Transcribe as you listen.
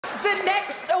The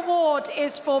next award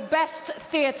is for Best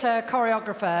Theatre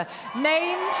Choreographer,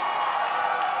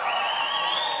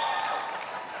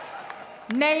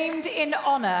 named in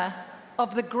honour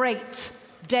of the great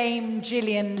Dame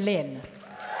Gillian Lynne.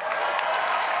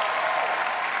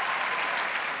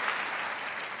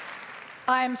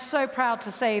 I am so proud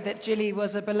to say that Gilly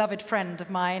was a beloved friend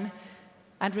of mine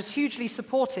and was hugely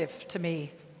supportive to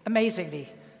me, amazingly,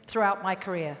 throughout my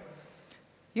career.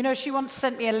 You know, she once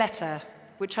sent me a letter,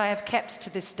 which I have kept to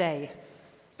this day,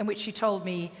 in which she told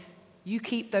me, "You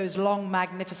keep those long,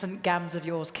 magnificent gams of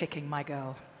yours kicking, my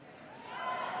girl."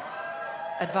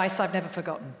 Advice I've never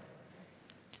forgotten.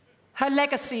 Her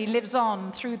legacy lives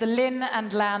on through the Lynne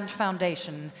and Land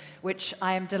Foundation, which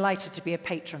I am delighted to be a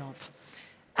patron of.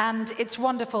 And it's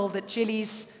wonderful that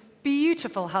Gilly's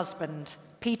beautiful husband,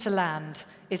 Peter Land,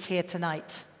 is here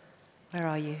tonight. Where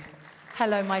are you?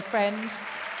 Hello, my friend.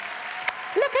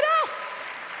 Look at us!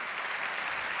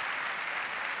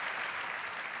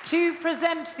 To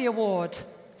present the award,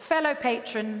 fellow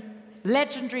patron,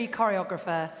 legendary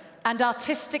choreographer, and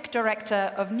artistic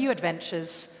director of New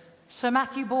Adventures, Sir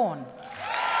Matthew Bourne.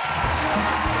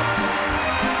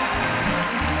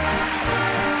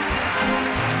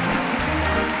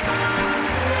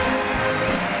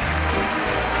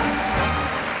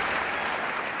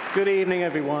 Good evening,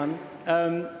 everyone.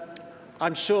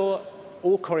 I'm sure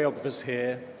all choreographers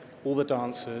here, all the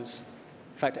dancers,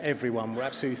 in fact everyone, were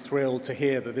absolutely thrilled to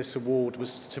hear that this award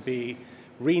was to be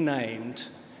renamed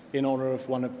in honour of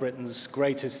one of Britain's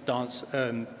greatest dancers,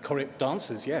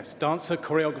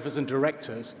 choreographers and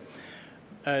directors,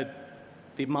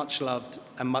 the much-loved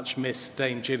and much-missed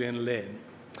Dame Gillian Lynne.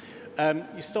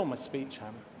 You stole my speech,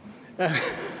 Hannah.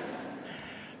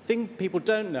 Thing people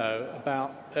don't know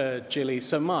about Gilly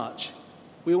so much,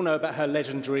 we all know about her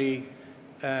legendary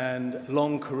and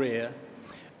long career,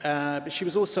 but she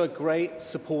was also a great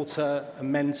supporter, a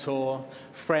mentor,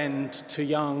 friend to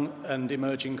young and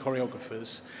emerging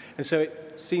choreographers. And so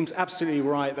it seems absolutely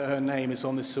right that her name is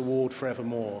on this award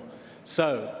forevermore.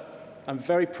 So I'm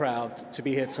very proud to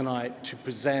be here tonight to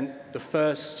present the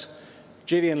first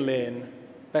Gillian Lynne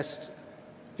Best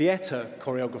Theatre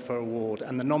Choreographer Award,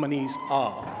 and the nominees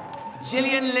are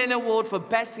Gillian Lynne Award for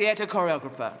Best Theatre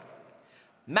Choreographer,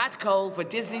 Matt Cole for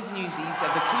Disney's Newsies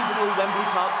at the Troubadour Wembley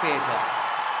Park Theatre,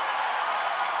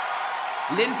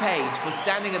 Lynn Page for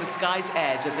Standing at the Sky's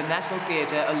Edge at the National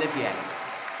Theatre Olivier,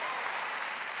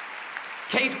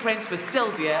 Kate Prince for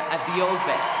Sylvia at the Old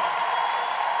Vic,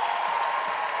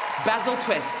 Basil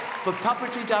Twist for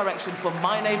puppetry direction for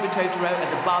My Neighbour Totoro at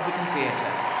the Barbican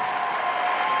Theatre.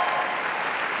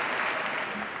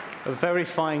 a very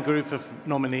fine group of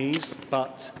nominees,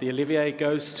 but the Olivier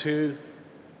goes to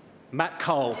Matt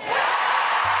Cole.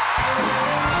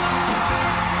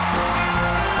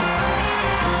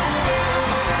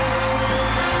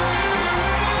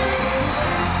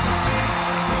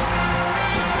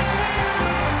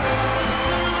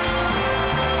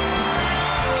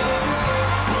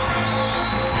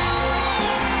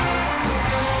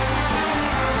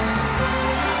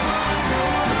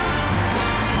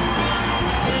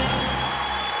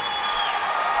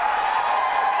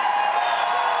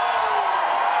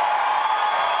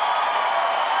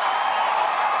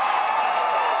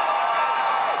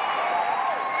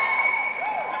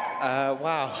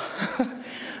 Wow.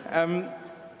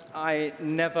 I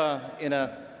never in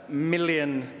a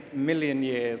million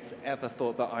years ever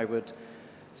thought that I would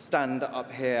stand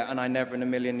up here, and I never in a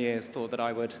million years thought that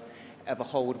I would ever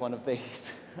hold one of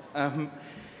these.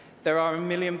 There are a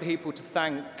million people to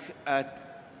thank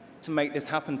to make this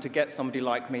happen, to get somebody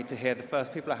like me to here. The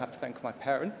first people I have to thank are my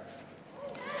parents.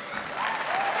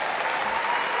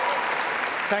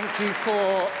 Thank you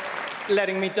for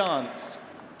letting me dance.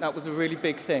 That was a really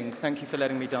big thing. Thank you for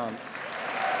letting me dance.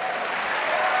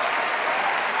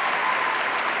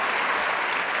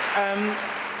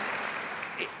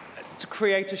 To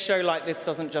create a show like this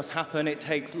doesn't just happen, it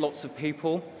takes lots of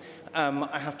people.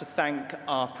 I have to thank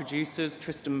our producers,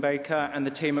 Tristan Baker, and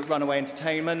the team at Runaway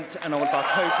Entertainment, and all of our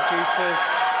co-producers.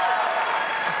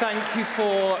 Thank you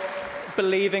for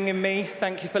believing in me.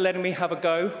 Thank you for letting me have a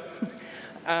go.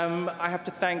 I have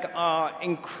to thank our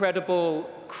incredible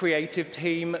creative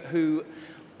team who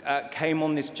came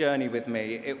on this journey with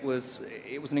me. It was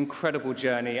an incredible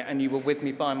journey, and you were with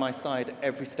me by my side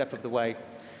every step of the way.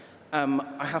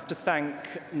 I have to thank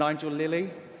Nigel Lilly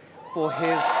for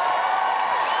his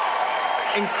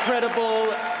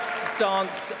incredible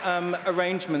dance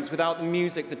arrangements. Without the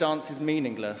music, the dance is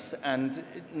meaningless, and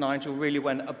Nigel really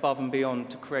went above and beyond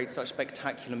to create such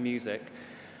spectacular music.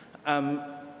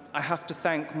 I have to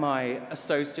thank my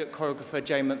associate choreographer,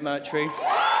 Jay McMurtry.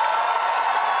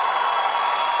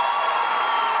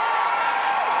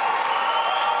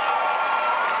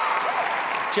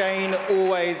 Jane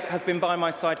always has been by my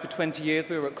side for 20 years.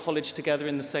 We were at college together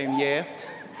in the same year.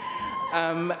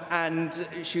 And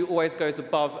she always goes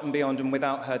above and beyond, and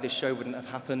without her, this show wouldn't have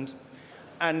happened.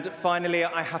 And finally,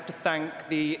 I have to thank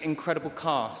the incredible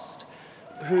cast,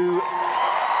 who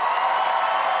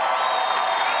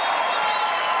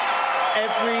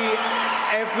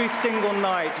every single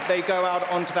night they go out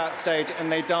onto that stage and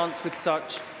they dance with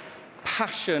such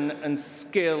passion and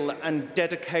skill and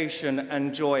dedication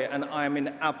and joy, and I am in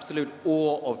absolute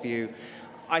awe of you.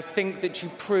 I think that you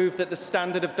prove that the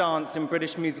standard of dance in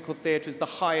British musical theatre is the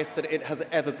highest that it has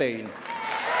ever been.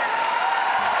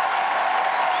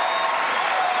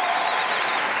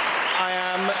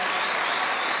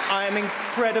 I am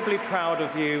incredibly proud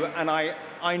of you, and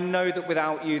I know that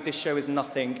without you, this show is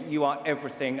nothing. You are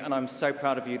everything, and I'm so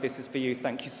proud of you. This is for you.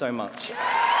 Thank you so much.